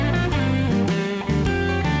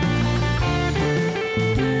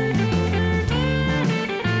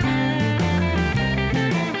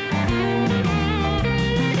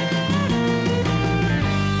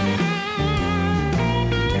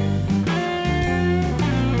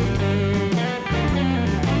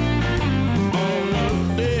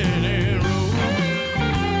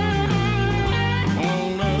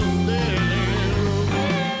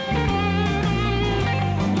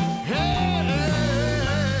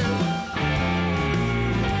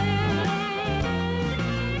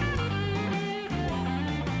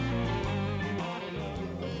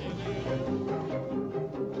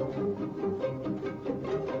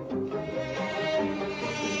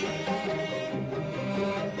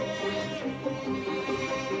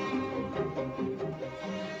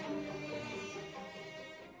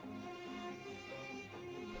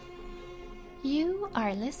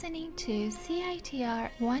are listening to CITR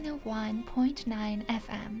 101.9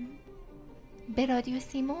 FM. به رادیو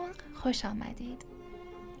سیمرغ خوش آمدید.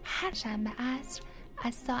 هر شنبه عصر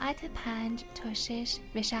از ساعت 5 تا 6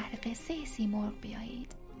 به شهر قصه سیمرغ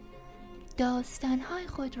بیایید. داستان‌های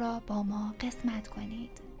خود را با ما قسمت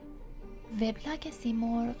کنید. وبلاگ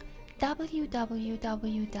سیمرغ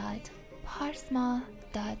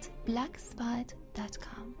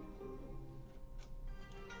www.parsma.blogspot.com.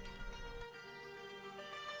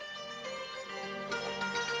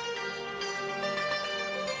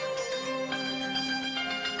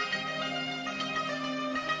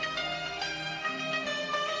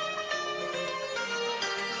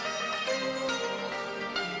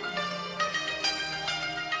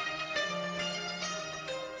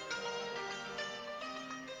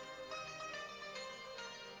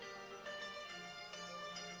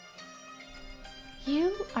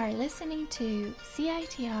 You are listening to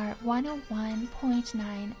CITR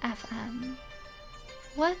 101.9 FM.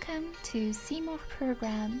 Welcome to Seymour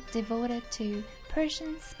program devoted to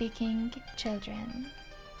Persian-speaking children.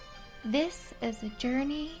 This is a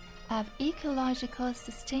journey of ecological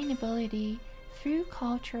sustainability through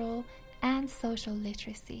cultural and social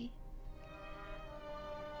literacy.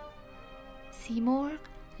 Seymour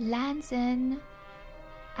lands in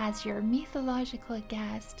as your mythological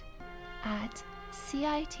guest at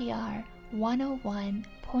CITR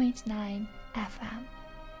 101.9 FM.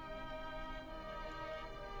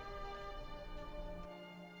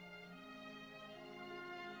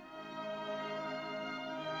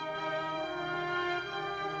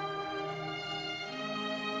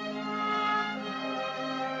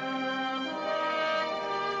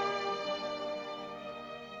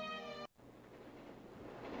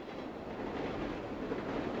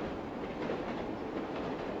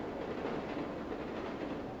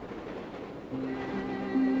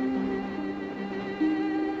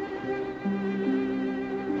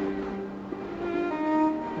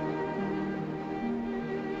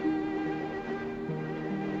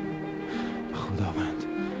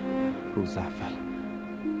 روز اول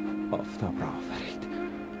آفتاب را آفرید.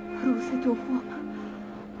 روز دوم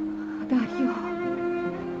دریا.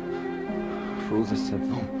 روز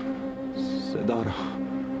سوم صدا را.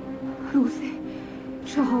 روز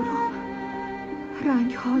چهارم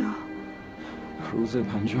رنگ‌ها را. روز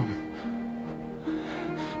پنجم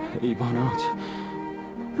حیوانات.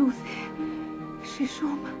 روز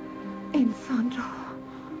ششم انسان را.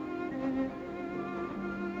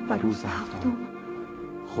 و روز هفتم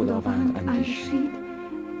خداوند اندیشید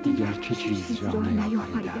دیگر چه چیزی را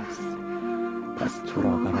نیافریده است، پس تو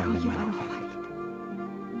را برای من آفرید.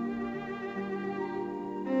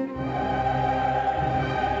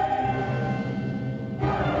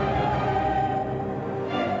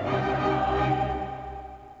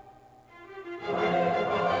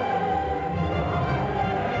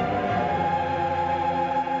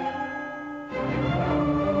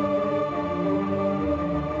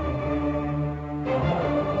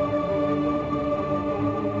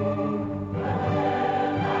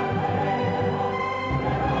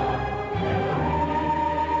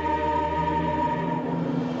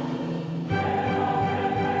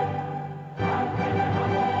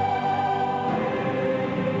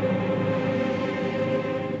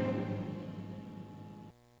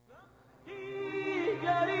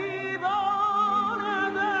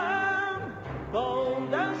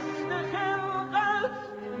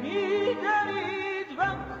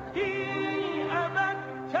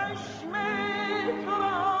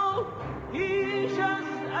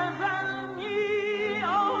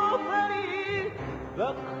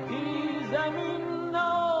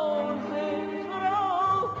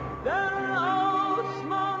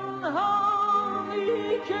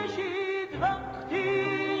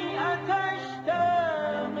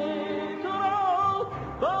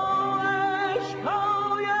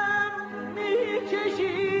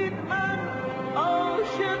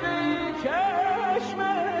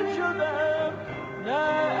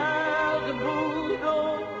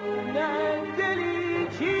 نه دلی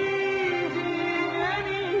چیزی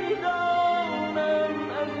نمیداند.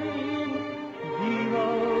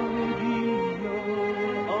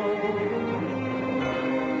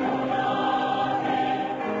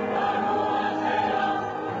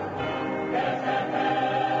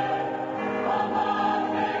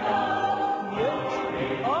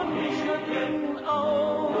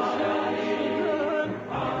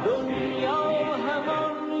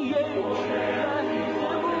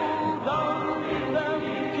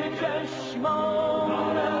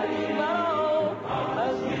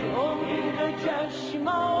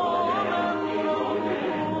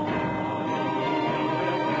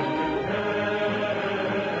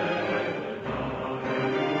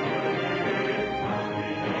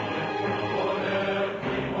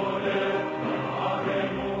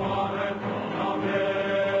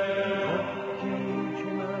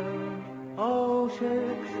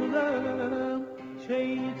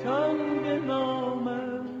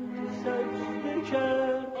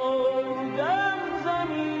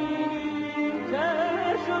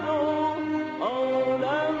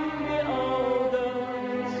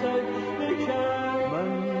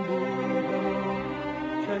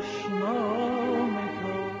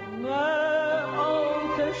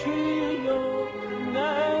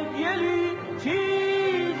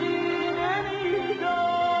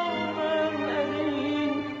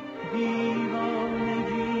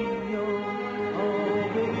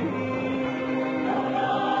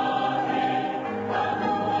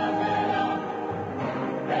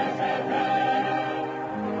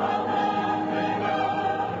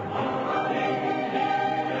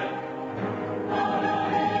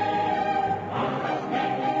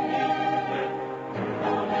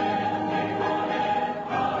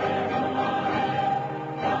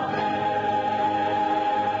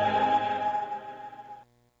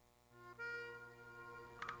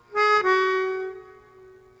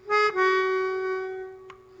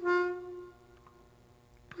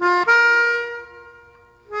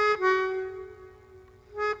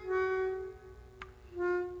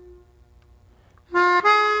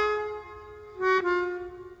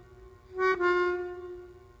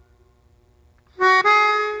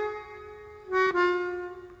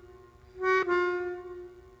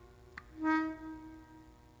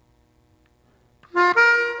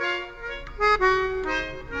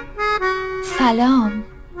 سلام،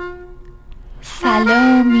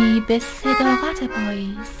 سلامی به صداقت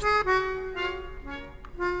پاییز،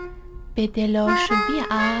 به دلاشوبی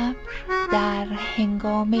ابر در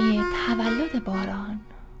هنگامه تولد باران،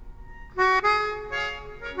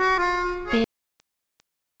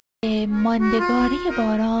 به ماندگاری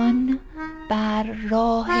باران بر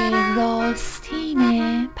راه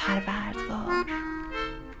راستین پروردگار.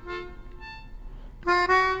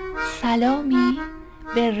 سلامی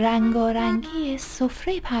به رنگارنگی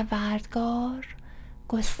سفره پروردگار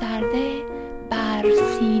گسترده بر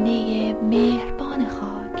سینه مهربان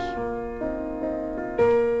خاک.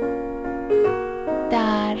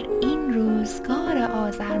 در این روزگار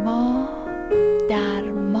آذر ماه، در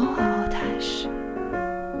ماه آتش،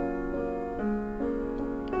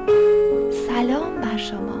 سلام بر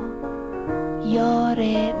شما یار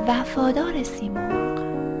وفادار سیمرغ،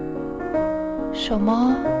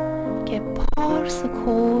 شما که پارس و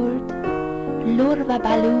کرد، لر و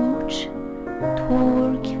بلوچ،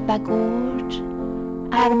 ترک و گرج،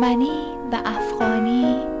 ارمنی و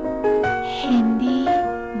افغانی، هندی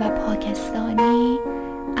و پاکستانی،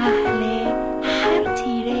 اهل هر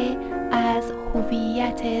تیره از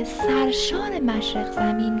هویت سرشار مشرق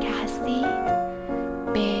زمین که هستید،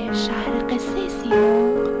 به شهر قصه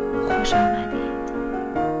سیمرغ خوش آمدید.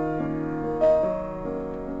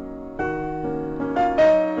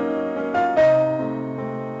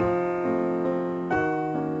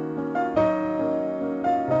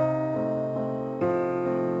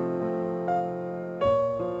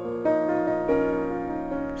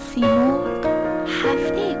 سیمرغ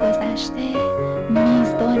هفته گذشته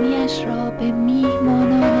میزبانیش را به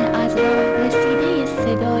میهمانان از راه رسیده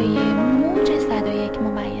صدای موج 101.9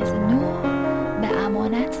 به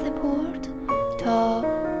امانت سپرد تا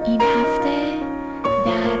این هفته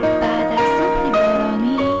در بعد از ظهر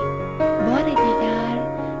بارانی بار دیگر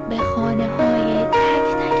به خانه های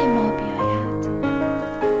تک تک ما بیاید.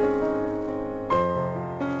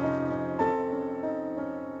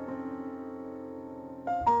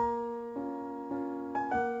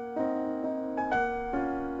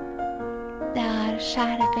 در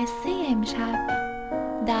شهر قصه امشب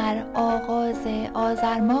در آغاز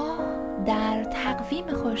آذر ماه در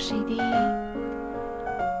تقویم خورشیدی،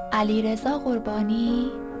 علیرضا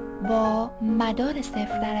قربانی با مدار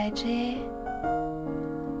 0 درجه،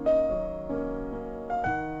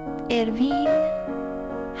 اروین،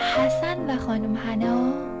 حسن و خانم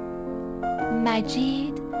هنا،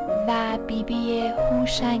 مجید و بیبی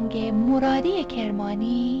هوشنگ مرادی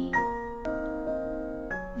کرمانی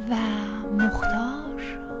و مختار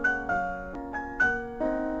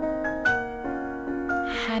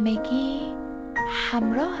همگی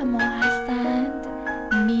همراه ما هستند.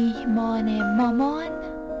 میهمان مامان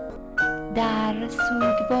در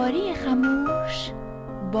سوگواری خموش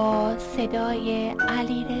با صدای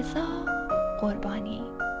علیرضا قربانی.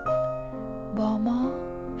 با ما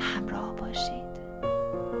همراه باشید.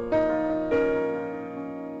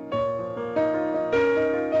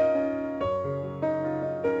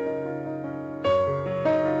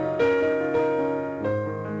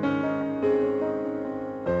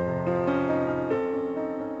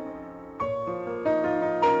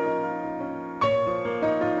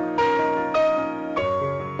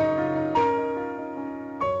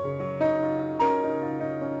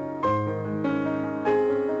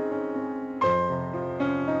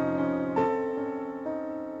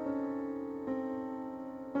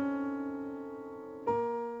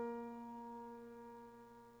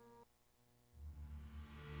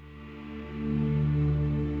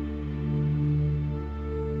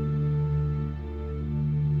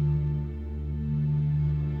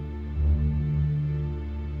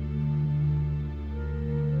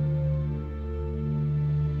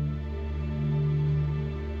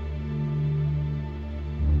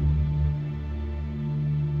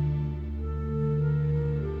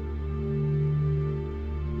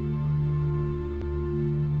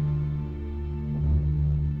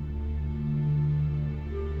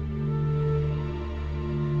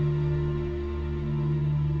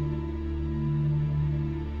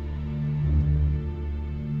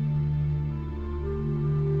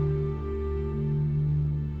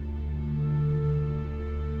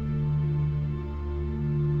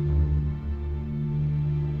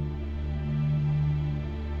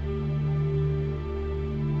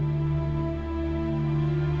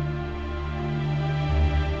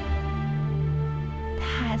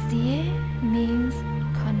 Tazieh means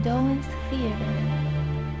condolence theater.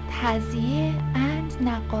 Tazieh and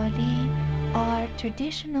Naqali are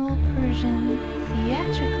traditional Persian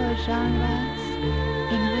theatrical genres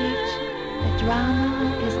in which the drama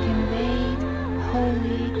is conveyed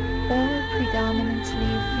wholly or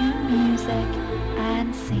predominantly film music and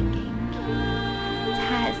singing.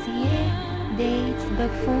 Tazieh dates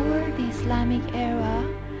before the Islamic era,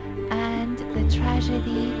 and the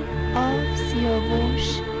tragedy of Siyavush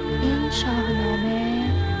in Shahnameh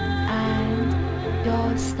and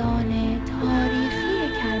داستان تاریخی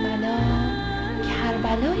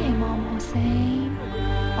کربلای امام حسین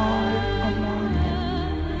are among them.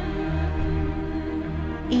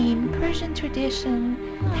 In Persian tradition,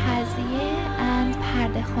 Tazieh and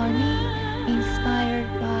Pardekhani,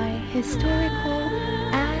 inspired by historical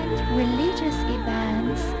and religious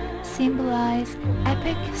events, symbolize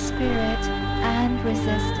epic spirit and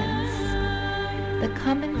resistance. The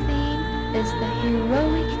common theme is the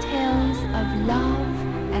heroic tales of love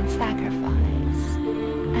and sacrifice,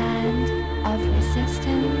 and of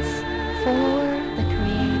resistance for the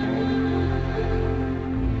Creator.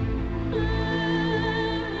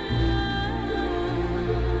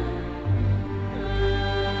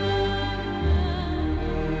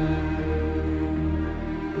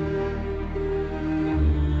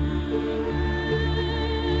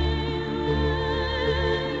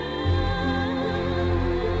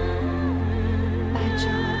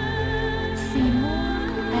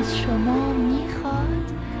 شما میخواد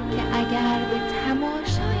که اگر به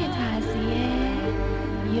تماشای تعزیه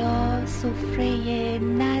یا سفره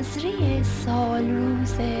نظری سال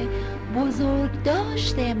روز بزرگ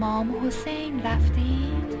داشت امام حسین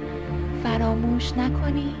رفتید، فراموش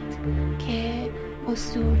نکنید که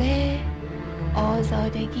اسطوره،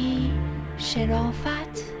 آزادگی،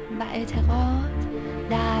 شرافت و اعتقاد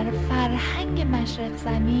در فرهنگ مشرق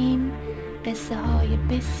زمین قصه های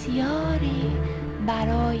بسیاری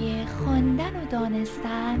برای خواندن و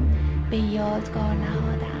دانستن به یادگار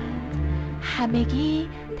نهادند. همگی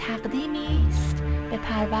تقدیمی است به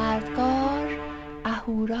پروردگار،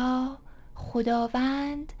 اهورا،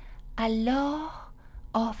 خداوند، الله،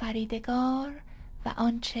 آفریدگار و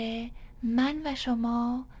آنچه من و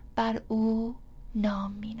شما بر او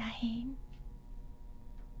نام می نهیم.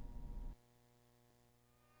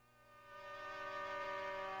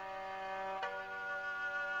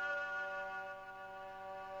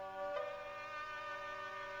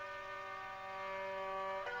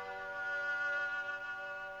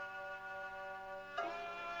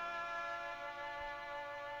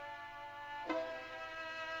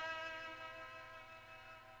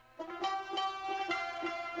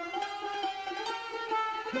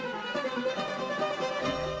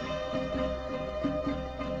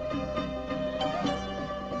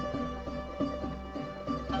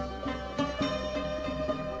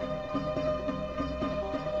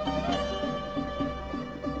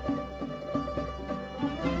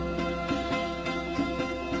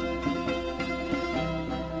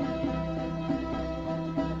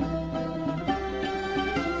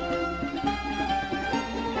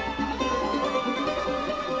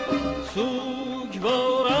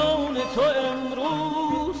 سوگواران تو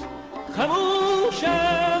امروز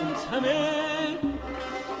خموشند همه،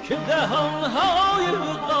 که دهانهای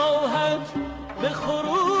وقاحت به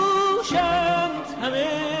خروشند همه.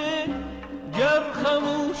 گر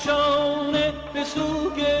خموشانه به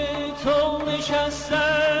سوگ تو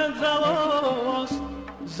نشستند رواست،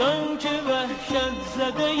 زان که وحشت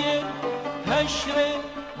زده حشر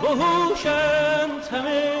وحوشند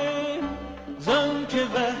همه، زان که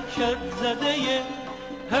وحشت زده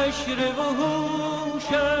حشر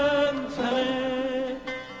وحوشند همه.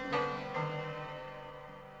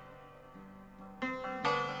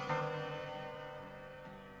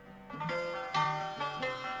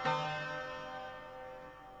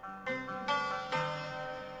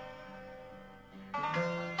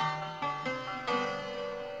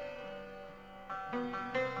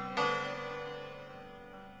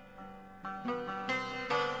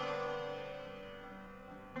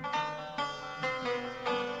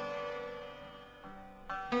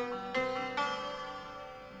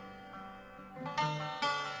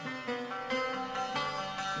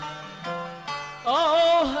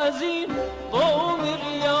 از این قوم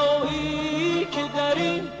ریایی که در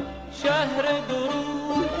این شهر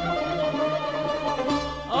درود،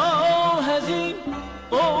 از این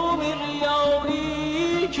قوم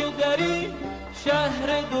ریایی که در این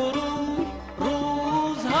شهر درود،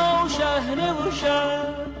 روزها شهنه و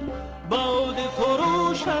شب باده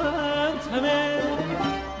فروشند همه.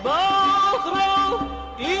 باغ را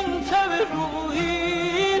این تب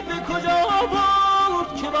روحی به کجا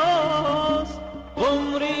برد که باز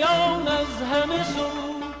قمریان از همه سو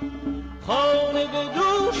خانه به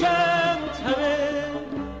دوشند همه،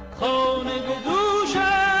 خانه به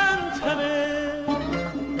دوشند همه.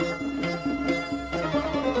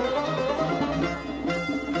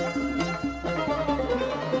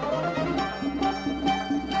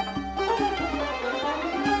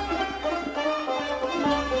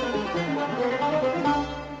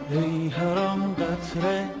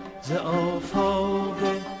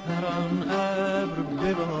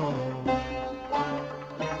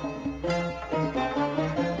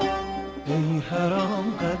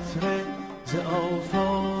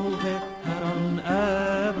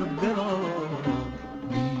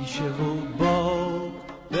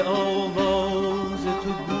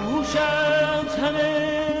 ننوشند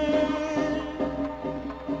همه،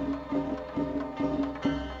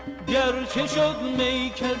 گرچه شد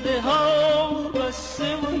میکده ها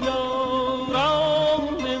بسته و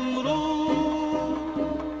یاران امروز،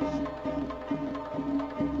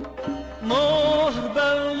 مهر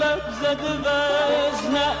بر لب زده و از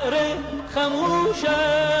نعره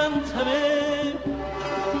خموشند همه،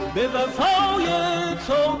 به وفای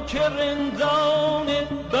تو که رندان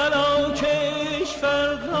بلاکش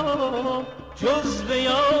فردا، جز به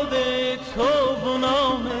یاد تو و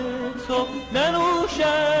نام تو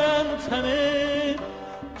ننوشند همه،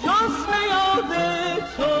 جز به یاد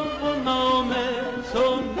تو و نام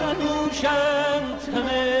تو ننوشند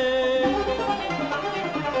همه.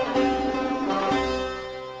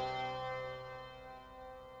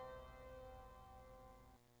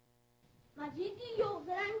 مجیدی و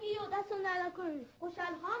زرنگی و دست و نلکنی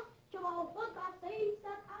خوشحالان که با خود بسته ایستد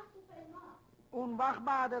عهد و پیمان. اون وقت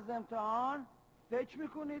بعد از امتحان فکر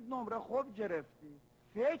میکنید نمره خوب گرفتید،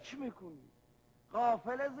 فکر میکنید،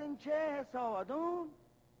 غافل از این که حسابتون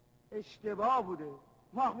اشتباه بوده.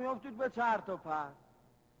 وقت میافتید به چرت و پرت،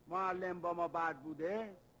 معلم با ما بد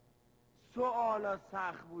بوده، سوالا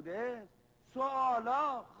سخت بوده،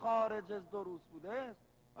 سوالا خارج از دروس بوده.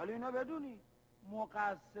 ولی اینا بدونید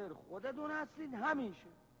مقصر خودتون هستید همیشه.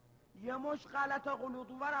 یه مش غلط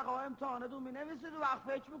غلط و ورقه امتحانتون مینویسید و وقت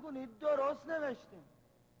فکر میکنید درست نوشتیم.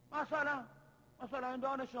 مثلا این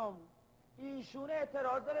دانش آموز ایشون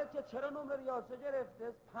اعتراض داره که چرا نمره ریاضی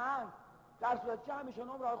گرفته 5، در صورتی که همیشه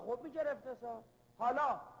نمره خوب میگرفته.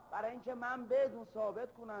 حالا برای اینکه من بدون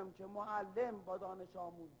ثابت کنم که معلم با دانش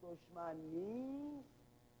آموز دشمن نیست،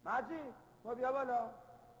 مجید تو بیا بالا،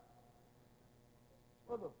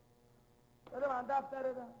 بده من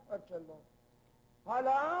دفتر دم ارچلا.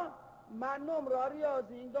 حالا من نمره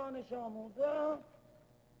ریاضی این دانش آموز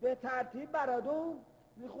به ترتیب براتون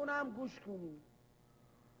میخونم، گوش کنید.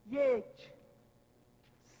 1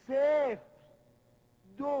 0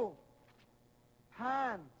 2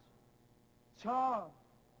 5 4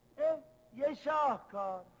 یه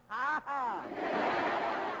شاهکار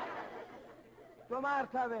 2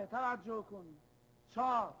 مرتبه توجه کنید.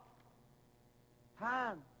 4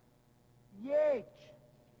 5 1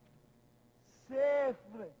 0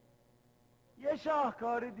 یه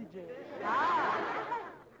شاهکار دیگه.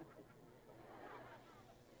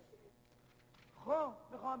 خب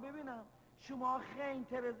میخوام ببینم شما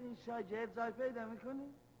خیلی از این شاگرد جای پیدا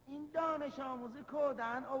میکنید؟ این دانش آموزی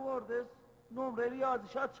کودن آورده نمره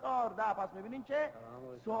ریاضیشا 14. پس میبینین که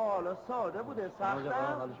سوالا ساده بوده،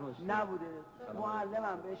 سختم نبوده.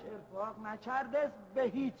 معلمم بهش ارفاق نکرده به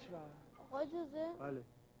هیچ وجه. آقا اجازه؟ بله.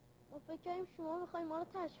 ما فکر کنیم شما میخوایم ما رو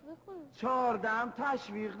تشویق کنیم. 14 هم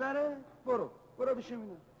تشویق داره؟ برو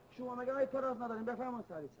بشینیم. شما مگه اعتراض نداریم؟ بفرمایید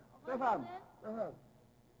سریعا. بفرمایید.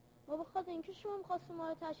 ما بخاطر اینکه شما می‌خواستیم ما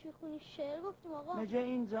رو تشویق کنی شعر گفتیم آقا. مگه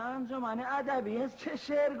اینجا انجمن ادبی هست که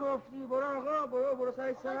شعر گفتی؟ برو آقا، برو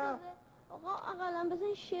سریع. آقا اقلا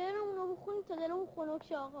بزن شعرمون رو بخونیم تا دلمون خنک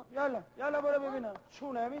شه آقا. یالا برو ببینم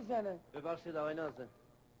چونه میزنه. ببخشید آقای ناظم،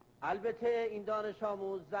 البته این دانش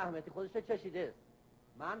آموز زحمتی خودش کشیده است.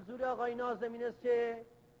 منظور آقای ناظم این است که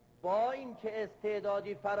با اینکه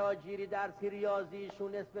استعدادی فراگیری درسی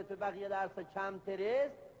ریاضیشون نسبت به بقیه درس کمتر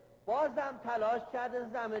است، بازم تلاش کرده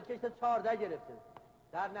زحمت کشیده 14 گرفته.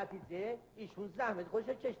 در نتیجه ایشون زحمت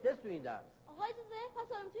خودش کشیده تو این درس. آقا اجازه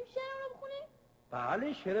پس حالا میتونیم شعر رو بخونیم؟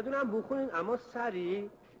 بله شعرتون هم بخونین، اما سریع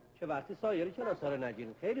که وقتی سایر کلاس‌ها رو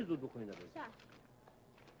نگیرین. خیلی زود بخونین.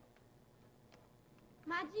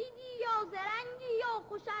 مجیدی یا زرنگی یا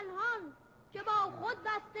خوشالهان که با خود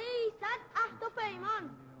بسته ای صد عهد و پیمان،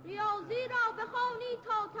 ریاضی را بخوانی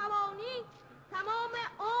تا توانی تمام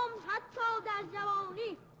عمر حتی در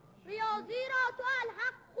جوانی، ریاضی را تو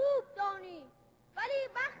الحق خوب دانی ولی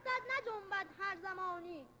بختت نجنبد هر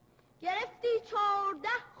زمانی، گرفتی 14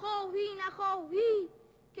 خواهی نخواهی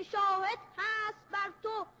که شاهد هست بر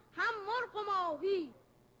تو هم مرغ و ماهی.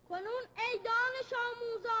 کنون ای دانش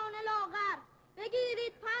آموزان لاغر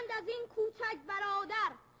بگیرید پند از این کوچک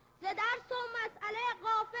برادر، ز درس و مسئله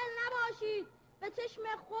غافل نباشید به چشم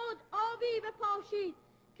خود آبی بپاشید،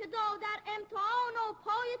 که تا در امتحان و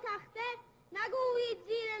پای تخته نگویید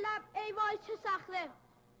زیر لب ای وای چه سخته.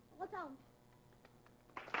 تمام.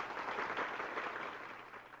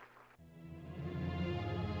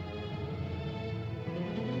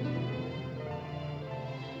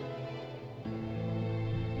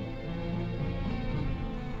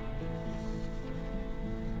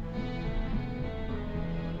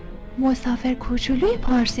 مسافر کوچولوی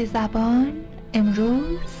پارسی زبان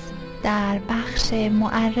امروز در بخش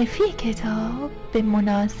معرفی کتاب به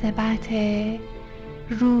مناسبت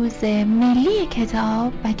روز ملی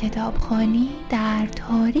کتاب و کتابخوانی در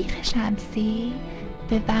تاریخ شمسی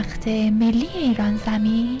به وقت ملی ایران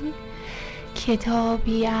زمین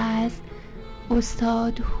کتابی از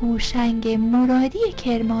استاد هوشنگ مرادی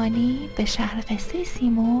کرمانی به شهر قصه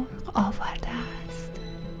سیمرغ آورده است.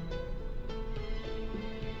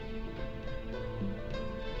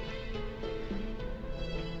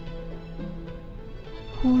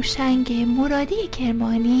 هوشنگ مرادی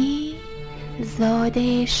کرمانی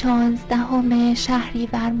زاده 16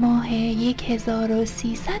 شهریور ماه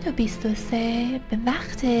 1323 به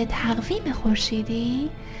وقت تقویم خورشیدی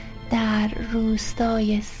در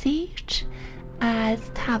روستای سیرج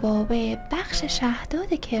از توابع بخش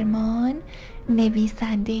شهداد کرمان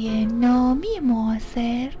نویسنده نامی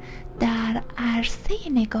معاصر در عرصه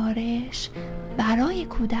نگارش برای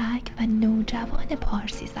کودک و نوجوان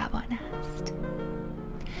پارسی زبان است.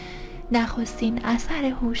 نخستین اثر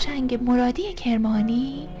هوشنگ مرادی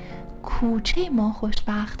کرمانی کوچه ما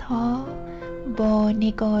خوشبخت ها با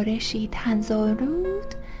نگارشی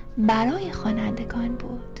طنزآلود برای خوانندگان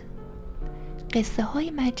بود. قصه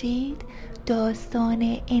های مجید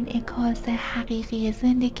داستان انعکاس حقیقی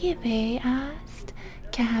زندگی وی است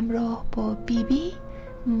که همراه با بیبی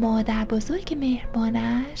مادر بزرگ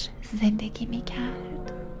مهربانش زندگی می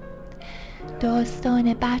کرد.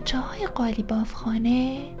 داستان بچه های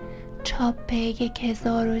قالیبافخانه چاپ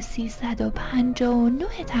 1359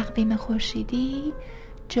 تقویم خورشیدی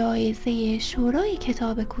جایزه شورای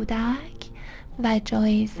کتاب کودک و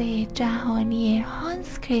جایزه جهانی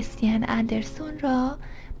هانس کریستیان اندرسون را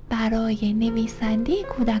برای نویسنده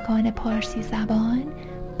کودکان پارسی زبان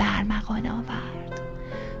برمغان آورد.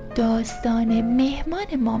 داستان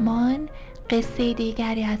مهمان مامان قصه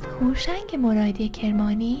دیگری از هوشنگ مرادی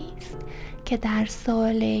کرمانی است که در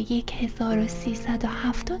سال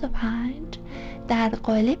 1375 در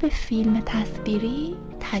قالب فیلم تصویری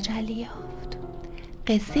تجلی یافت.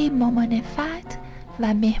 قصه مامان فت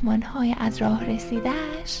و مهمانهای از راه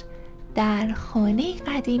رسیده‌اش در خانه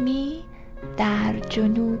قدیمی در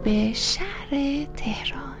جنوب شهر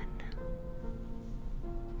تهران.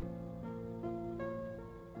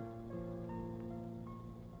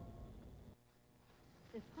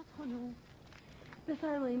 صفت خانم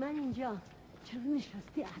بفرمایی، من اینجا. چرا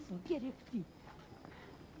نشستی؟ اعصاب گرفتی.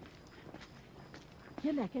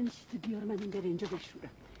 یه لگن چیزی بیار، من این برنجو بشورم.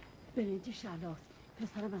 برنج شلاست،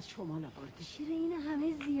 پسرم از شمال آورده. چرا این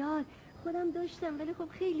همه زیاد؟ خودم داشتم ولی خب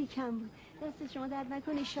خیلی کم بود. دست شما درد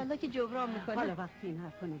نکنه، انشالله که جبران میکنه. حالا وقتی این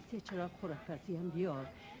حرفا نیست، چرا خورافزی هم بیار،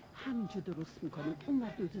 همینجا درست میکنیم. اون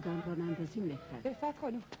وقت دودن را نندازیم لفت. رفت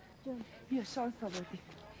خانم بیا، شانس آوردیم.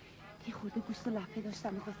 یه خورده گوشت و لپه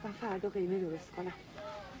داشتم، میخواستم فردا قیمه درست کنم.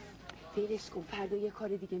 فیلش کن، فردا یه کار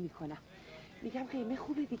دیگه میکنم. میگم قیمه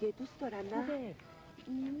خوبه دیگه، دوست دارن نه؟ خوبه.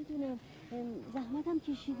 نمیدونم زحمتم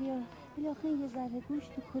کشیدی یا ولی آخه یه ذره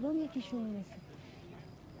گوشت تو کدام یکیشون میرسه.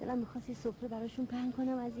 دلم میخواست یه سفره براشون پهن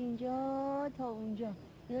کنم از اینجا تا اونجا.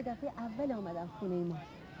 یه دفعه اول آمدم خونه ما،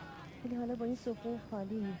 ولی حالا با این سفره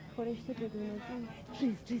خالی خورشت بدون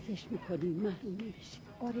گوشت ریزش میکنیم، محروم میشی.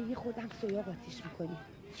 آره یه خودم سویا آتیش میکنیم.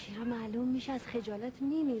 چرا معلوم میشه؟ از خجالت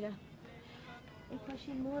میمیرم. ای کاش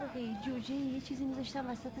این مرغی جوجه یه چیزی میذاشتم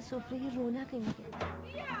وسط سفره رونقی میگه.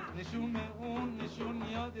 نشون اون نشون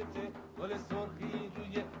یادته، گل سرخی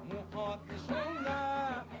روی موهات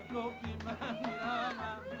نشوندم، گفتی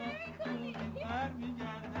من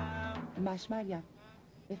میگردم. مشمریم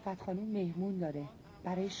به فتخانون مهمون داره،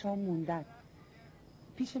 برای شام موندن.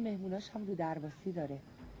 پیش مهموناش هم رو درواسی داره.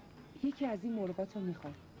 یکی از این مرغاتو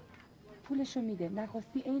میخواد، پولشو میده،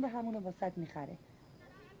 نخواستی عین همونو واسط میخره.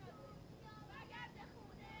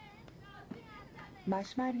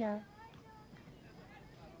 مشمریم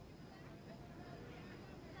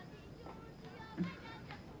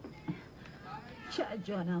چه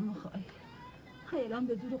جانم میخوای؟ خیلم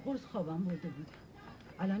به زور قرص خوابم برده بود.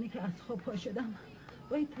 الانی که از خواب پا شدم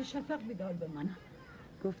باید تا شفق بیدار بمانم.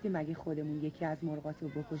 گفتی مگه خودمون یکی از مرغاتو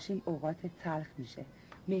بکشیم اوقات تلخ میشه.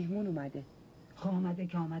 مهمون اومده. خب آمده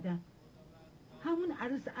که آمده. همون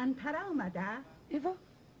عروس انتره اومده؟ ایوا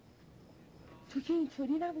تو که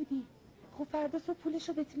اینطوری نبودی. خب فردا صبح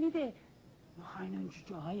پولشو بهت میده. میخواین اون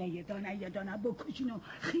جاهای یه دانه بکشین و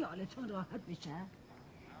خیالتون راحت بشه؟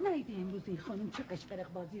 نیدی امروز این خانم چه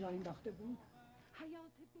قشقرق بازی را انداخته بود؟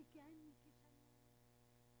 حیات بگن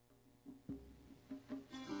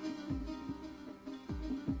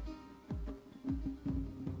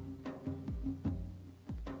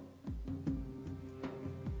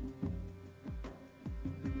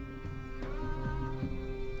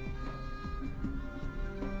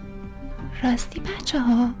راستی بچه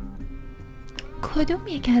ها، کدوم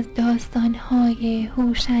یک از داستان‌های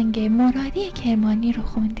هوشنگ مرادی کرمانی رو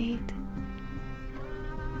خوندید؟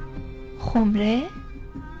 خمره،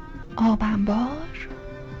 آبنبار،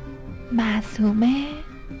 معصومه،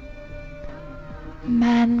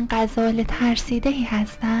 من غزال ترسیده‌ای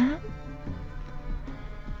هستم،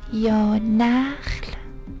 یا نخل،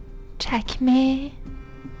 چکمه،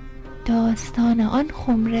 داستان آن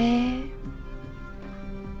خمره،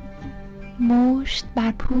 مشت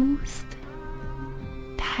بر پوست،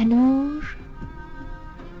 تنور،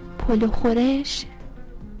 پلو خورش،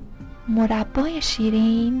 مربای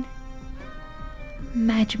شیرین،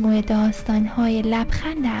 مجموعه داستان‌های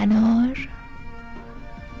لبخند انار،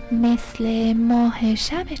 مثل ماه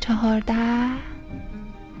شب 14،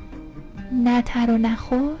 نه تر و نه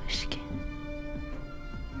خشک،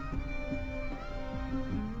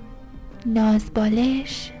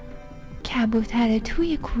 نازبالش، کبوتر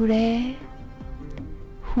توی کوره،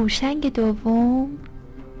 هوشنگ دوم،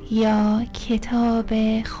 یا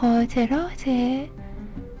کتاب خاطرات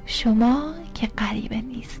شما که غریبه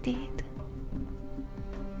نیستید.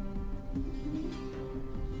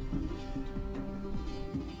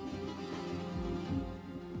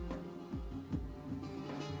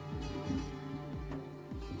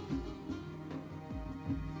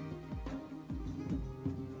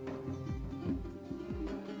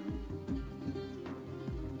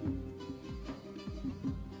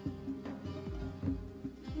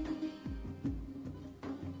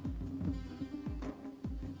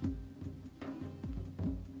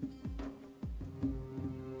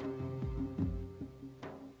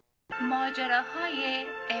 ماجراهای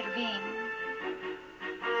اروین.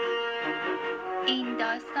 این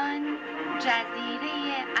داستان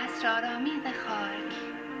جزیره اسرارآمیز خاک.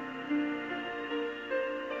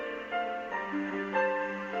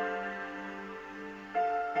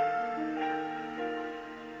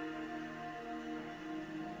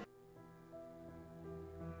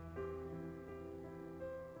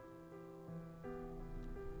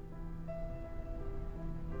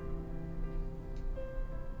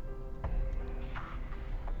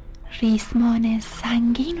 ریسمان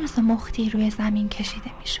سنگین و زمختی روی زمین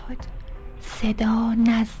کشیده می شد. صدا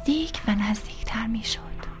نزدیک و نزدیکتر می شد.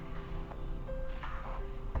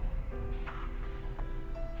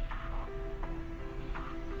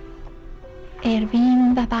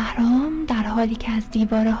 اروین و بهرام در حالی که از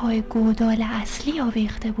دیوارهای گودال اصلی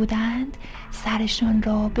آویخته بودند، سرشان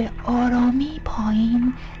را به آرامی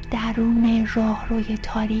پایین درون راهروی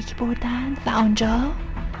تاریک بردند و آنجا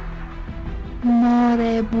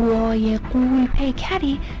مار بوای غول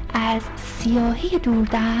پیکری از سیاهی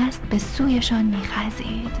دوردست به سویشان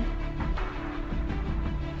می‌خزید.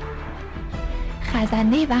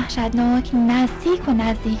 خزنده وحشتناک نزدیک و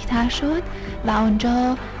نزدیکتر شد و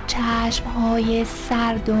آنجا چشم‌های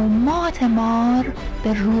سرد و مات مار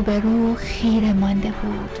به روبرو خیره مانده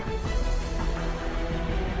بود.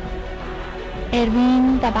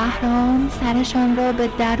 اروین و بهرام سرشان را به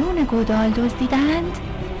درون گودال دزدیدند.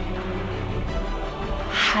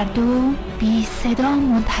 هر دو بی صدا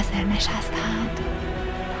منتظر نشستند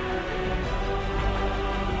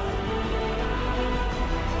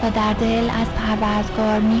و در دل از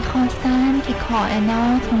پروردگار می‌خواستند که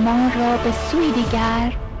کائنات ما را به سوی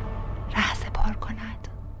دیگر رهسپار کند.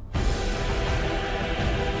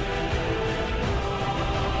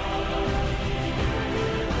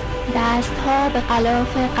 دستها به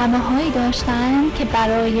غلاف قمه‌هایی داشتند که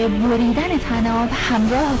برای بریدن طناب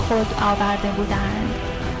همراه خود آورده بودند.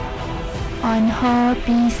 آنها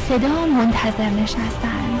بی صدا منتظر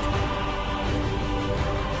نشستند.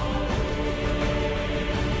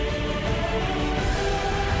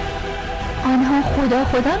 آنها خدا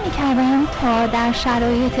خدا می‌کردند تا در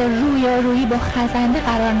شرایط رویارویی با خزنده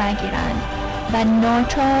قرار نگیرند و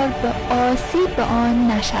ناچار به آسیب به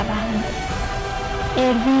آن نشوند.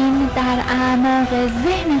 اروین در اعماق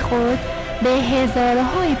ذهن خود به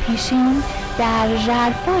هزاره‌های پیشین در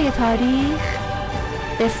ژرفای تاریخ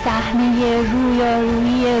به صحنه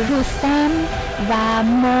رویارویی رستم و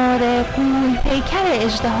مار غول پیکر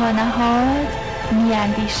اژدها نهاد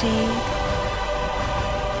می‌اندیشید.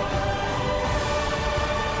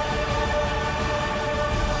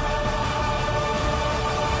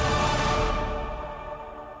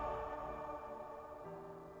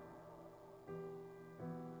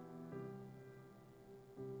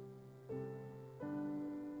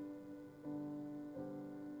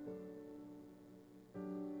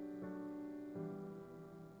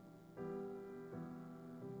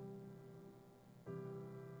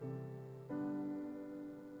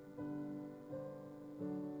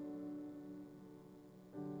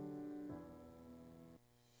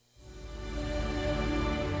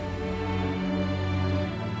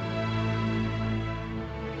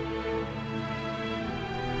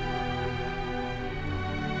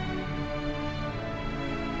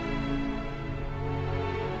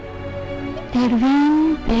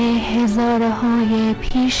 اروین به هزاره‌های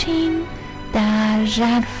پیشین در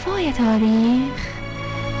ژرفای تاریخ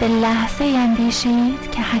به لحظه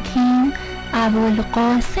اندیشید که حکیم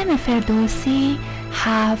ابوالقاسم فردوسی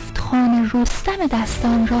 7 خوان رستم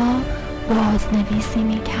دستان را بازنویسی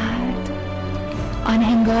می‌کرد. آن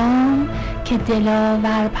هنگام که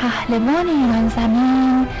دلاور پهلوان ایران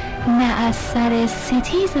زمین نه از سر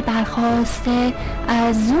ستیز برخاسته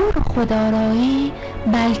از زور خودآرایی،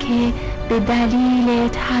 بلکه به دلیل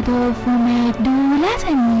تداوم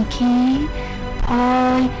دولت نیکی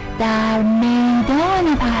پای در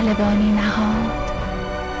میدان پهلوانی نهاد.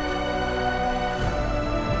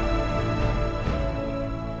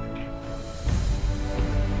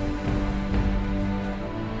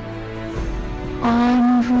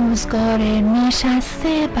 آن روزگار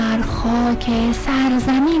نشسته بر خاک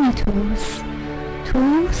سرزمین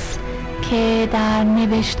توس که در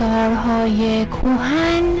نوشتارهای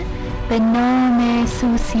کهن به نام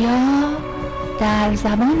سوسیا در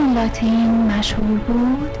زبان لاتین مشهور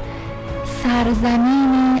بود،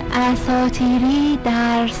 سرزمین اساطیری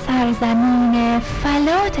در سرزمین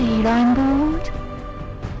فلات ایران بود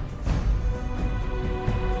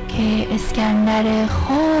که اسکندر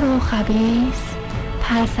خوار و خبیث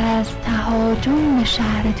پس از تهاجم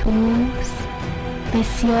شهر طوس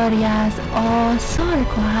بسیاری از آثار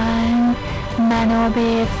کهن،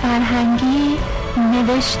 منابع فرهنگی،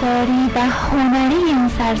 نوشتاری و هنری این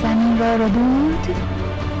سرزمین را ربود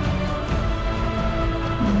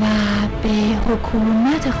و به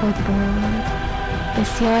حکومت خود برد.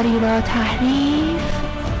 بسیاری را تحریف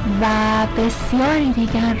و بسیاری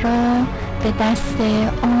دیگر را به دست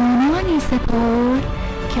آنانی سپرد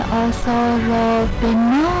که آثار را به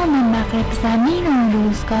نام مغرب زمین آن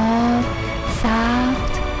روزگار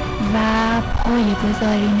ثبت و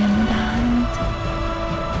پایه‌گذاری نمودند.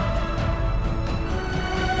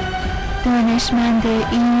 دانشمند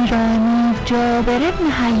ایرانی جابر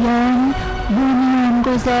بن حیان،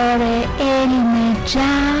 بنیانگذار علم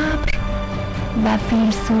جبر و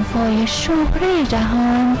فیلسوفای شهره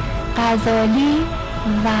جهان غزالی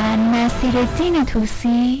و نصیرالدین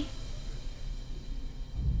طوسی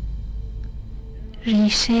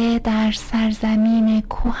ریشه در سرزمین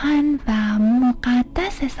کهن و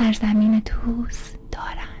مقدس سرزمین طوس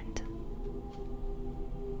دارند.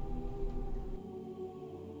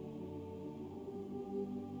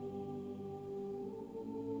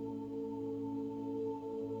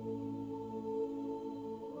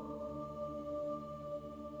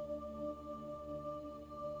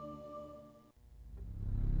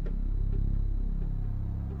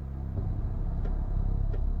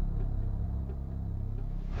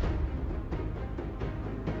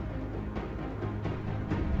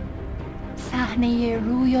 صحنه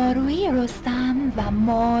رویارویی رستم و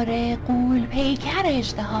مار غول پیکر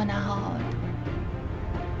اژدها نهاد.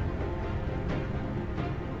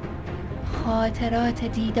 خاطرات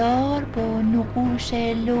دیدار با نقوش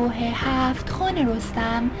لوح 7 خوان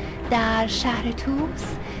رستم در شهر طوس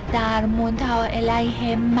در منتهی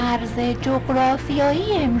علیه مرز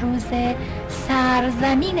جغرافیایی امروز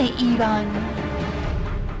سرزمین ایران.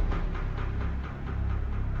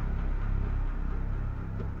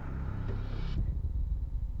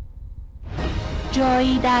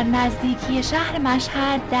 جایی در نزدیکی شهر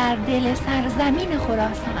مشهد در دل سرزمین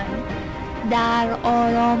خراسان، در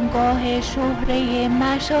آرامگاه شهره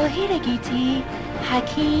مشاهیر گیتی،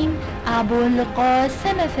 حکیم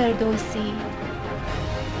ابوالقاسم فردوسی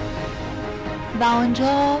و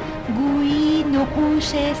آنجا گویی نقوش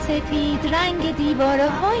سفید رنگ دیواره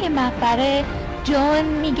های مقبره جان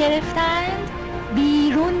می گرفتند،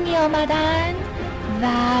 بیرون می آمدند و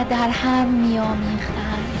در هم می آمیختند.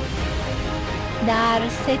 در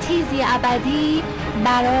ستیزی ابدی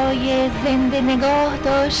برای زنده نگاه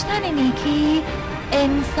داشتن نیکی،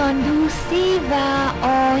 انسان دوستی و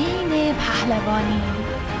آیین پهلوانی.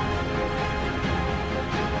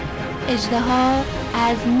 اژدها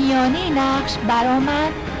از میانه نقش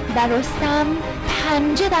برآمد و رستم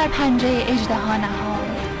پنجه در پنجه اژدها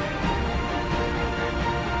نهاد.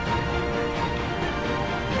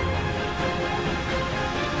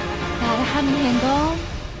 در همین هنگام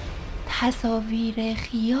تصاویر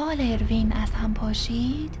خیال اروین از هم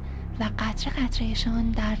پاشید و قطره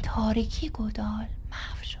قطرهشان در تاریکی گودال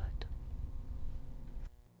محو شد.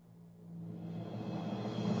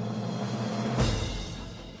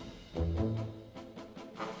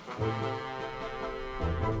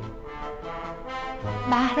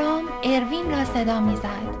 بهرام اروین را صدا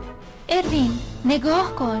می‌زد. اروین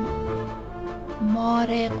نگاه کن.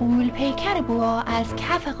 مار غول پیکر بوا از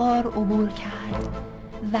کف غار عبور کرد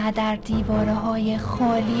و در دیواره‌های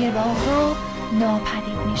خالی راهرو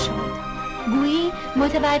ناپدید می‌شد. گویی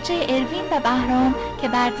متوجه اروین و بهرام که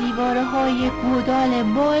بر دیوارهای گودال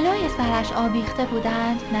بالای سرش آویخته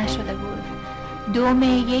بودند نشده بود. دم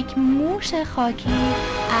یک موش خاکی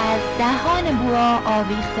از دهان بوا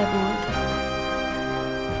آویخته بود.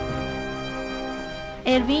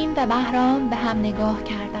 اروین و بهرام به هم نگاه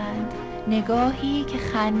کردند، نگاهی که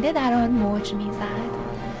خنده در آن موج می‌زد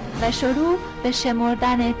و شروع به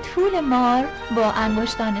شمردن طول مار با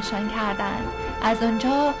انگشتانشان کردند. از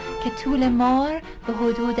آنجا که طول مار به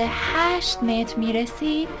حدود 8 متر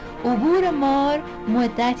می‌رسید، عبور مار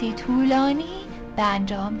مدتی طولانی به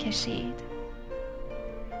انجام کشید.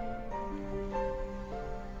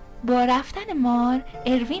 با رفتن مار،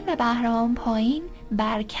 اروین و بهرام پایین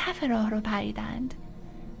بر کف راه رو پریدند.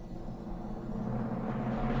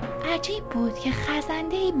 عجیب بود که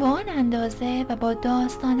خزنده‌ای با آن اندازه و با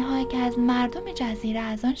داستان‌هایی که از مردم جزیره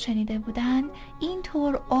از آن شنیده بودند،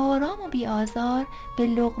 اینطور آرام و بی‌آزار به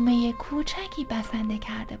لقمه کوچکی بسنده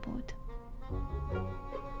کرده بود.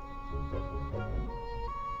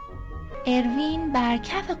 اروین بر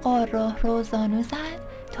کف غار راه رو زانو زد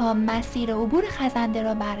تا مسیر عبور خزنده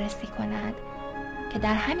را بررسی کند که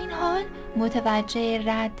در همین حال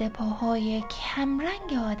متوجه رد پاهای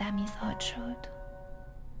کمرنگ آدمیزاد شد.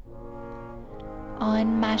 آن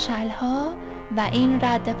مشعل‌ها و این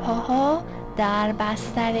رد پاها در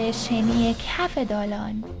بستر شنی کف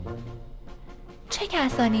دالان. چه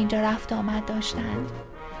کسانی اینجا رفت آمد داشتند؟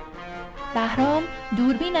 بهرام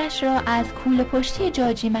دوربینش را از کوله پشتی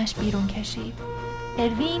جاجیمش بیرون کشید.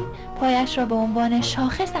 اروین پایش را به عنوان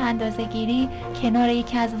شاخص اندازه‌گیری کنار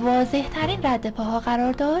یکی از واضح‌ترین رد پاها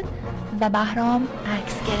قرار داد و بهرام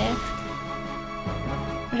عکس گرفت.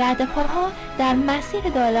 رد پاها در مسیر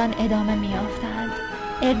دالان ادامه می‌یافتند.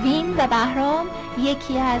 اروین و بهرام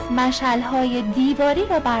یکی از مشعل‌های دیواری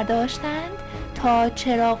را برداشتند تا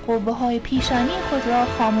چراغ قوه‌های پیشانی خود را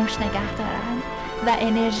خاموش نگه دارند و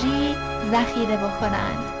انرژی ذخیره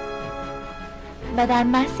بکنند و در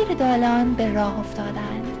مسیر دالان به راه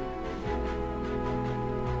افتادند.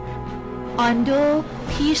 آن دو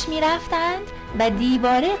پیش می رفتند و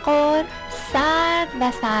دیواره غار سرد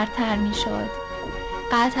و سردتر می شد.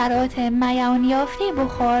 قطرات میان یافته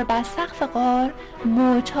بخار بر سقف غار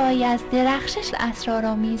موج‌هایی از درخشش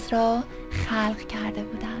اسرارآمیز را خلق کرده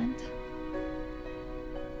بودند.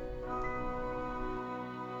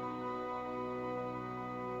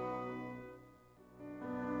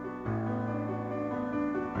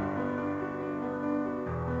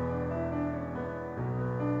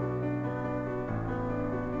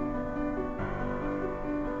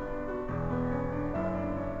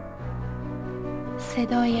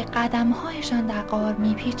 صدای قدم‌هایشان در غار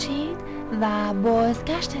می‌پیچید و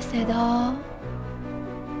بازگشت صدا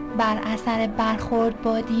بر اثر برخورد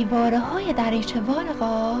با دیواره‌های دریچه‌وار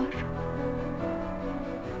غار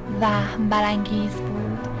وهم برانگیز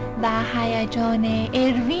بود و هیجان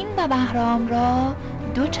اروین و بهرام را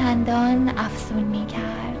دو چندان افزون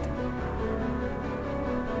می‌کرد.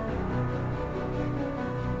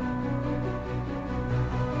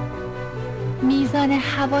 میزان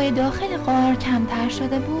هوای داخل غار کمتر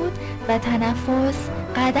شده بود و تنفس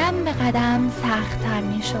قدم به قدم سخت‌تر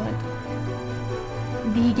می‌شد.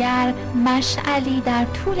 دیگر مشعلی در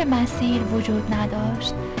طول مسیر وجود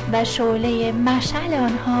نداشت و شعله مشعل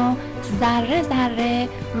آنها ذره ذره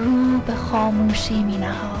رو به خاموشی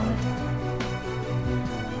می‌نهاد.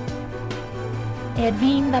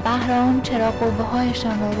 اروین و بهرام چراغ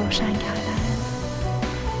قوه‌هایشان را روشن کردند.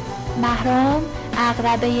 بهرام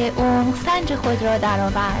عقربه عمق سنج خود را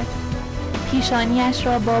درآورد. پیشانیش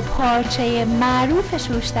را با پارچه معروف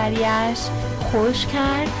شوشتریش خوش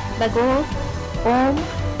کرد و گفت عمق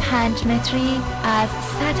 5 متری از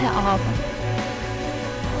سطح آب.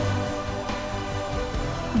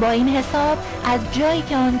 با این حساب از جایی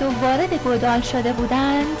که آن دو وارد گودال شده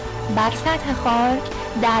بودند بر سطح خاک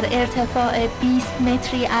در ارتفاع 20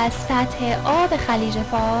 متری از سطح آب خلیج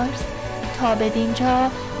فارس تا بدینجا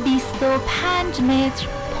 25 متر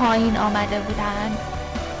پایین آمده بودند.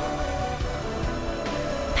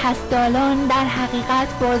 پس دالان در حقیقت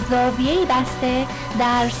با زاویه‌ای بسته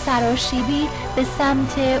در سراشیبی به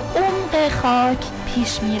سمت عمق خاک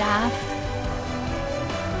پیش می رفت.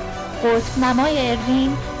 قطب نمای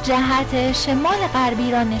اروین جهت شمال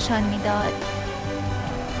غربی را نشان می داد.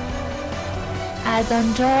 از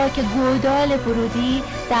آنجا که گودال ورودی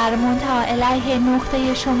در منتهی علیه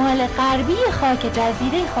نقطه شمال غربی خاک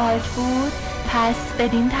جزیره خاک بود، پس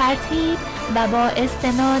بدین ترتیب و با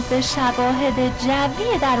استناد به شواهد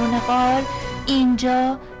جوی درون غار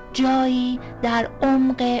اینجا جایی در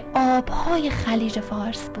عمق آبهای خلیج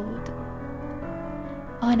فارس بود.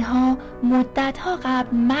 آنها مدتها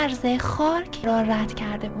قبل مرز خاک را رد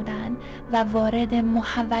کرده بودند و وارد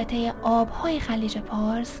محوطه آبهای خلیج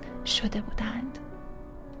پارس شده بودند.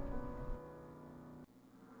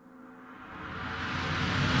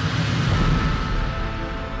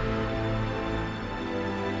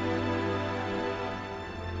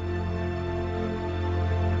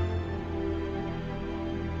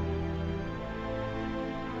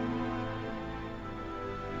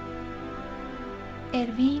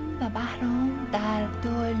 اروین و بهرام در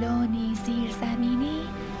دالانی زیرزمینی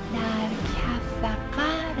در کف و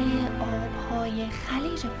قعر آبهای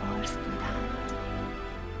خلیج فارس بودند.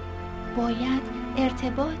 باید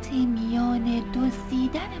ارتباطی میان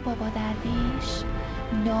دزدیدن بابا درویش،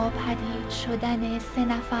 ناپدید شدن 3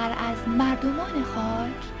 نفر از مردمان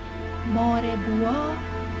خاک، مار بوا،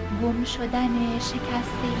 گم شدن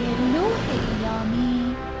شکسته لوح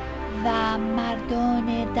ایلامی و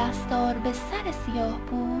مردان دستار به سر سیاه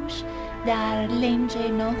پوش در لنج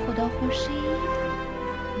ناخدا خورشید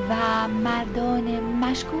و مردان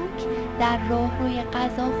مشکوک در راهروی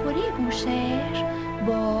غذاخوری بوشهر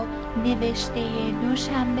با نوشته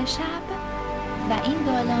دوشنبه شب و این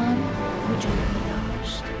دالان وجود می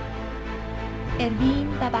داشت. اروین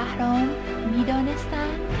و بهرام می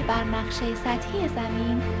دانستند که بر نقشه سطحی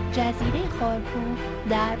زمین جزیره خارکو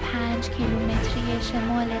در 5 کیلومتری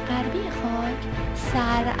شمال غربی خاک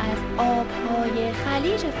سر از آبهای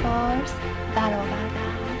خلیج فارس برآورده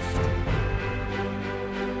است.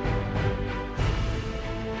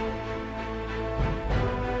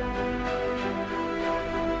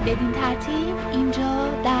 بدین ترتیب اینجا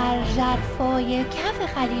در ژرفای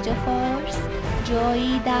کف خلیج فارس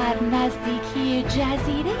جایی در نزدیکی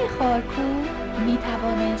جزیره خارکو می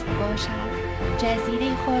توانست باشد.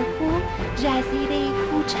 جزیره خارکو جزیره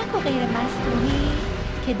کوچک و غیر مسکونی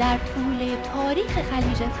که در طول تاریخ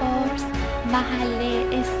خلیج فارس محل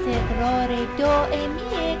استقرار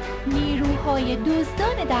دائمی نیروهای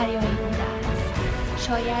دزدان دریایی بوده است.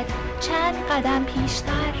 شاید چند قدم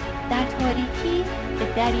پیشتر در تاریکی به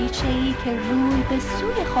دریچه‌ای که روی به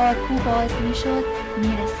سوی خارکو باز می‌شد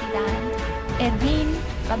می‌رسیدند. اروین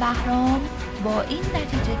و بهرام با این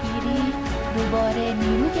نتیجه گیری دوباره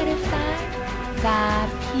نیرو گرفتند و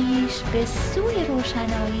پیش به سوی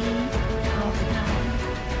روشنایی تاختند.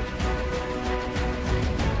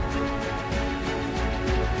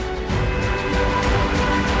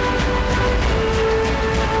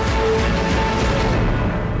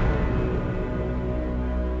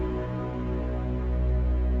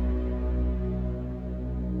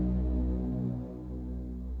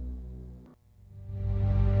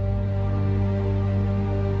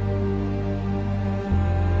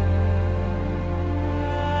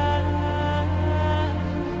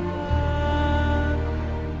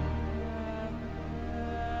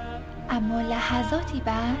 اما لحظاتی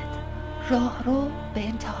بعد راهرو به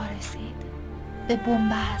انتها رسید، به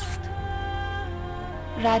بنبست.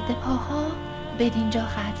 رد پاها بدینجا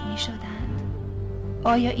ختم می شدند.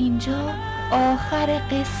 آیا اینجا آخر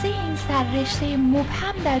قصه این سررشته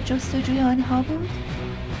مبهم در جستجوی آنها بود؟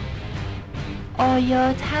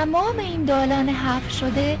 آیا تمام این دالان حفر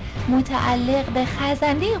شده متعلق به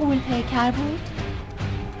خزنده غول‌پیکر بود؟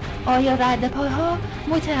 آیا رد پاها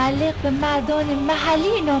متعلق به مردان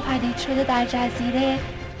محلی ناپدید شده در جزیره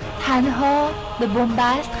تنها به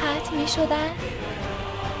بنبست ختم می شدند؟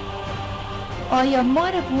 آیا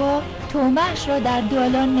مار بوا طعمه‌اش را در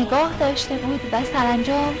دالان نگاه داشته بود و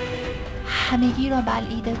سرانجام همگی را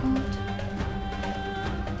بلعیده بود؟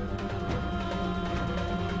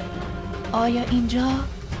 آیا اینجا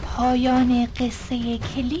پایان قصه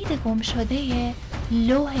کلید گم شده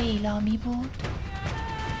لوح ایلامی بود؟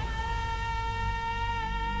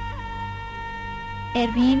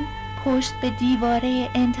 اروین پشت به دیواره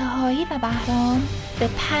انتهایی و بهرام به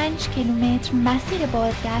 5 کیلومتر مسیر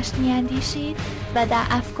بازگشت می‌اندیشید و در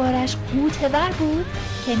افکارش غوطه‌ور بود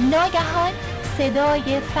که ناگهان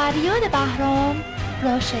صدای فریاد بهرام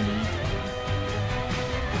را شنید.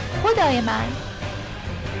 خدای من!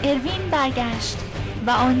 اروین برگشت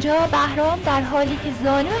و آنجا بهرام در حالی که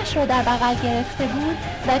زانویش را در بغل گرفته بود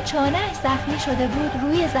و چانه‌اش زخمی شده بود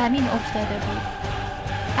روی زمین افتاده بود.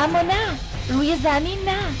 اما نه، روی زمین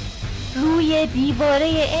نه، روی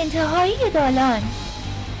دیواره انتهایی دالان.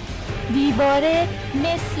 دیواره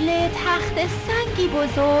مثل تخت سنگی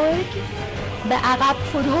بزرگ به عقب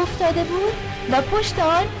فرو افتاده بود و پشت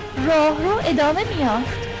آن راهرو ادامه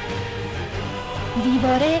می‌یافت.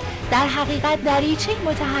 دیواره در حقیقت دریچه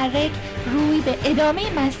متحرک روی به ادامه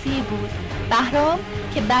مسیر بود. بهرام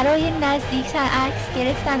که برای نزدیکتر عکس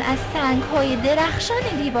گرفتن از سنگ‌های درخشان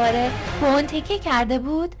دیواره به آن تکیه کرده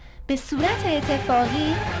بود، به صورت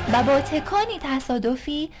اتفاقی و با تکانی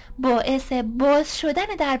تصادفی باعث باز شدن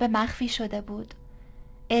درب مخفی شده بود.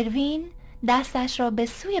 اروین دستش را به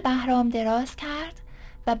سوی بهرام دراز کرد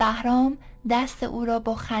و بهرام دست او را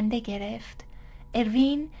با خنده گرفت.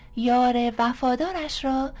 اروین یار وفادارش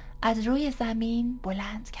را از روی زمین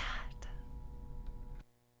بلند کرد.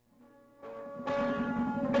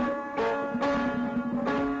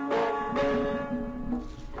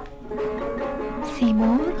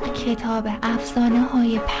 سیمرغ کتاب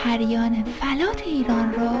افسانه‌های پریان فلات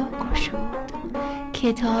ایران را گشود.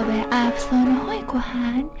 کتاب افسانه‌های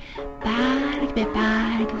کهن برگ به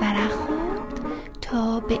برگ ورق خورد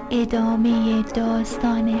تا به ادامه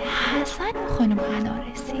داستان حسن و خانم حنا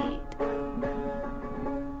رسید.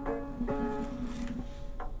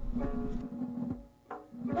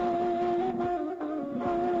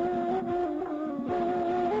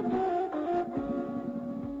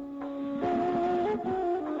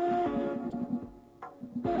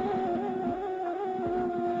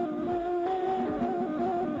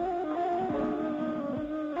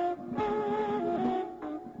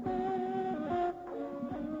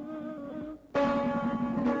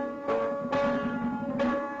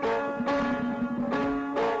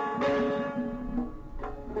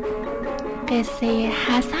 قصه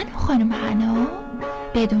حسن و خانم حنا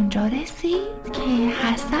بدونجا رسید که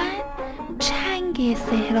حسن چنگ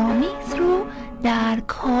سحرآمیز رو در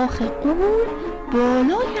کاخ غول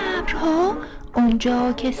بالای ابرها،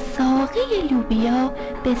 اونجا که ساقه لوبیا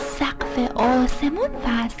به سقف آسمون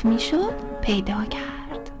وصل میشد پیدا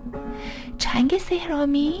کرد. چنگ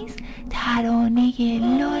سحرآمیز ترانه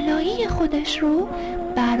لالایی خودش رو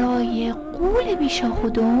برای غول بیشاخ و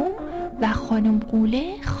دم و خانم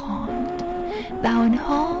غوله خواند و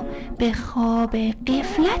آنها به خواب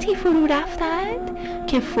غفلتی فرو رفتند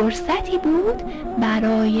که فرصتی بود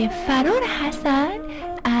برای فرار حسن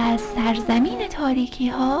از سرزمین تاریکی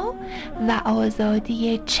ها و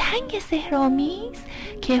آزادی چنگ سحرآمیز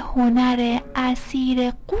که هنر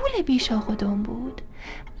اسیر غول بیشاخ و دم بود.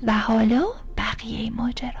 و حالا بقیه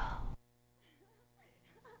ماجرا.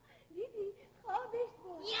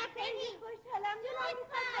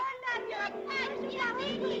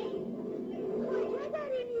 کجا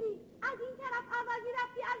داری میری؟ از این طرف عوضی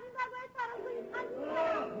رفتی، از این طرف باید فرار کنید، از این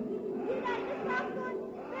طرف یه دقیقه صبر کن،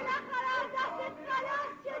 بالاخره از دستت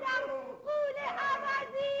خلاص شدم غول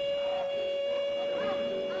عوضی.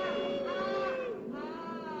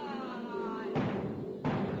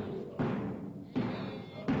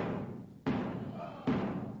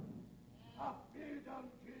 فهمیدم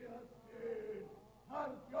کی هستی،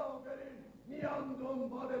 هر جا بری میام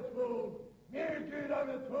دنبالتون،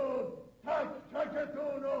 میگیرمتون، تک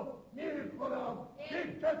تکتون رو میخورم،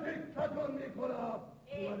 تیکه تیکتون میکنم.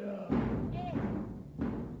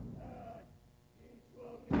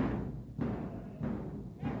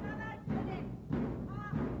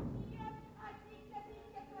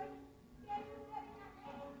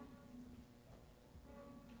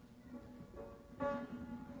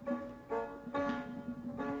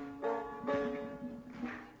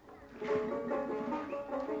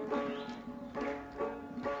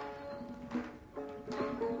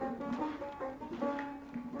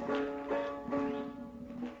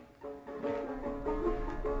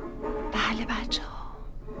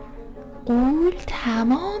 غول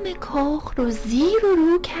تمام کاخ رو زیر و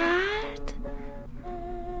رو کرد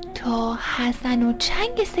تا حسن و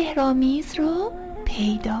چنگ سحرآمیز رو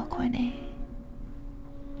پیدا کنه.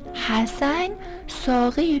 حسن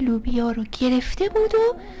ساقه لوبیا رو گرفته بود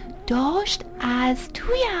و داشت از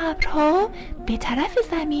توی ابرها به طرف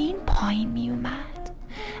زمین پایین می اومد.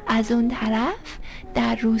 از اون طرف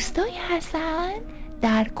در روستای حسن،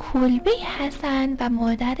 در کلبه حسن و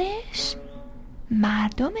مادرش،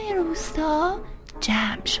 مردم روستا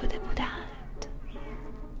جمع شده بودند.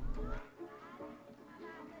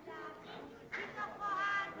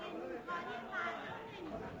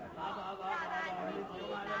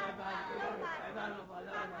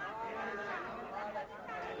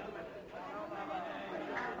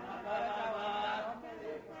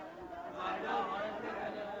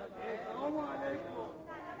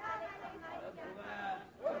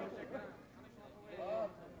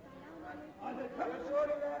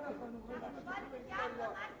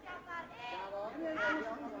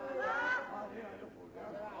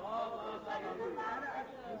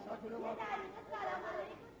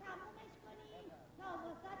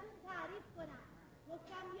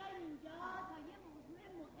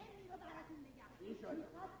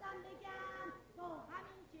 میخواستم بگم با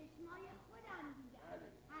همین چشمای خودم دیدم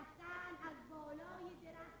حسن از بالای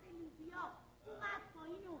درخت لوبیا اومد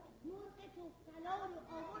پایین و مرغ تفسلا رو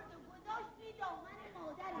آورد و گذاشت توی دامن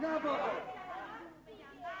مادرش. نه بابا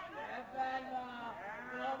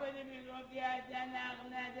را بدیم این رو بیادن عقل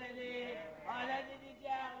نداری حالا دیدی که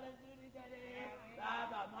عقل زوری داری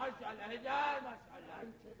بابا ماشالله هزار ماشالله من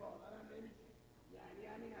که باورم نمیشه یعنی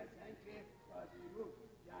همین حسن که قاضی بود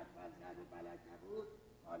جدول زد و بلد نبود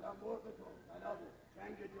حالا مرغ تومتلا بود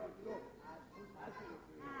چنگ جادو رو از خود پس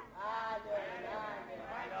گرفتی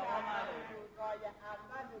بله آقا روزهای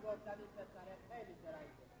اول میگفتن این پسر خیلی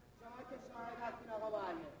زرنگه شما که شاهد هستین آقا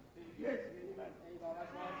معلم ای بابا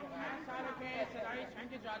من سالی که صدای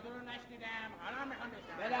چنگ جادو رو نشنیدم حالا میخوام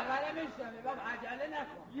بشنم بالاخره میشنم بابا عجله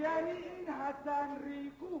نکن یعنی این حسن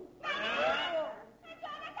ریکو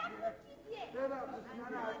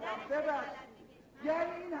ببخش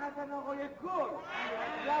یعنی این حسن آقای گل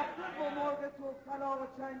رفته با مرغ تومتلا و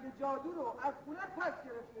چنگ جادو رو از خونه پس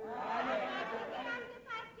گرفته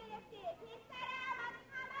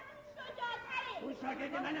اون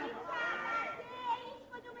شاگرد منم هیچ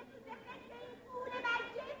کدومتون ذهن پول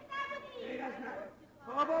بجیس نبودی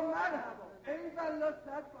بابا مرحبا ای والله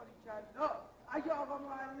صد باری کلا اگه آقا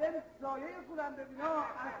معلم سایه پولم ببینه از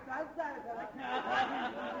صد زرده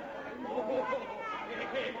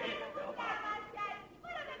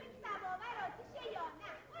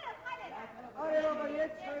آره بابا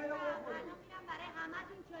یه چایی رو بخوریم برای همه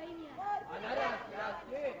تون چایی میاد حالا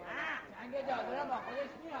راستی چنگ جادو رو با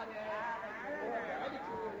خودش میاره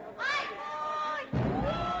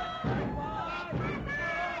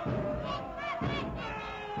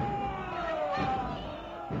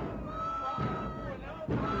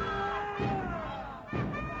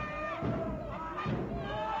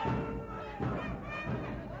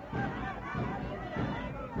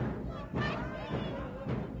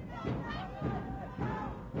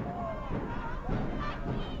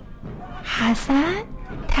حسن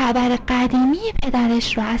تبر قدیمی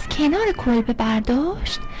پدرش را از کنار کلبه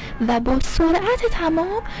برداشت و با سرعت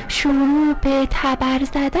تمام شروع به تبر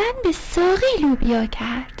زدن به ساقی لوبیا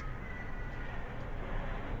کرد.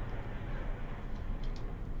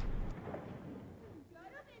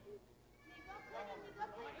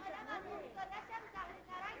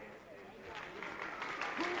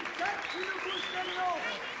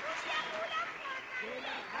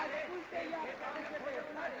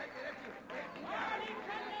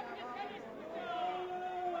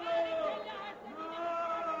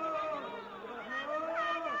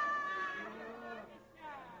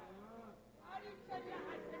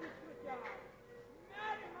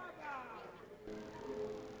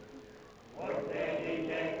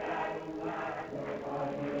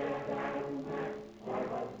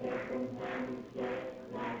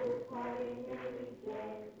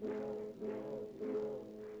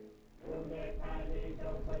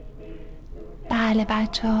 بله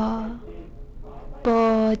بچه ها،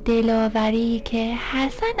 با دلاوری که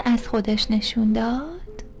حسن از خودش نشون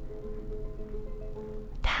داد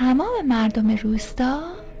تمام مردم روستا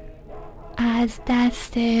از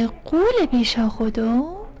دست غول بیشاخودم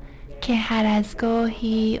که هر از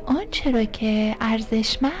گاهی آنچه را که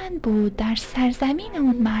ارزشمند بود در سرزمین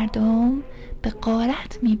اون مردم به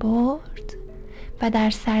غارت می برد و در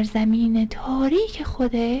سرزمین تاریک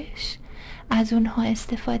خودش از اونها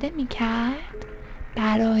استفاده می کرد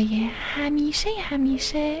برای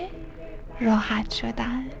همیشه راحت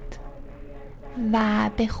شدند و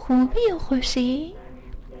به خوبی و خوشی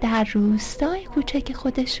در روستای کوچک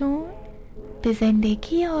خودشون به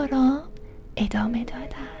زندگی آرام ادامه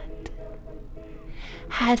دادند.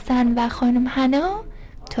 حسن و خانم هنا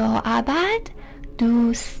تا ابد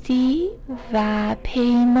دوستی و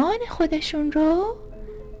پیمان خودشون رو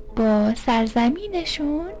با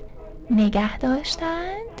سرزمینشون نگه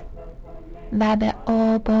داشتند و به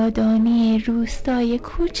آبادانی روستای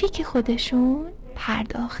کوچیک خودشون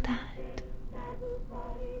پرداختند.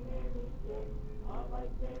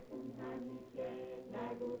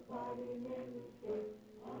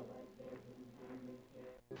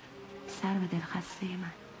 سر و دل خسته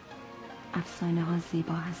من، افسانه ها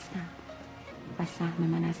زیبا هستند و سهم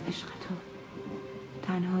من از عشق تو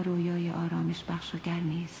تنها رویای آرامش بخش و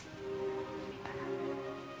گرمی است.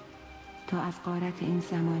 تا از غارت این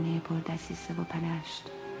زمانه پردسیسه و پلشت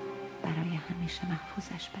برای همیشه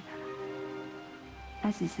محفوظش بدارم.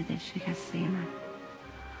 عزیز دل شکسته من،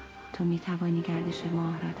 تو میتوانی گردش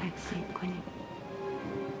ماه را تکذیب کنی،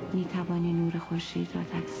 میتوانی نور خورشید را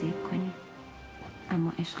تکذیب کنی،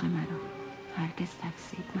 اما عشق مرا هرگز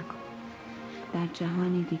تکذیب مکن. در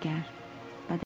جهانی دیگر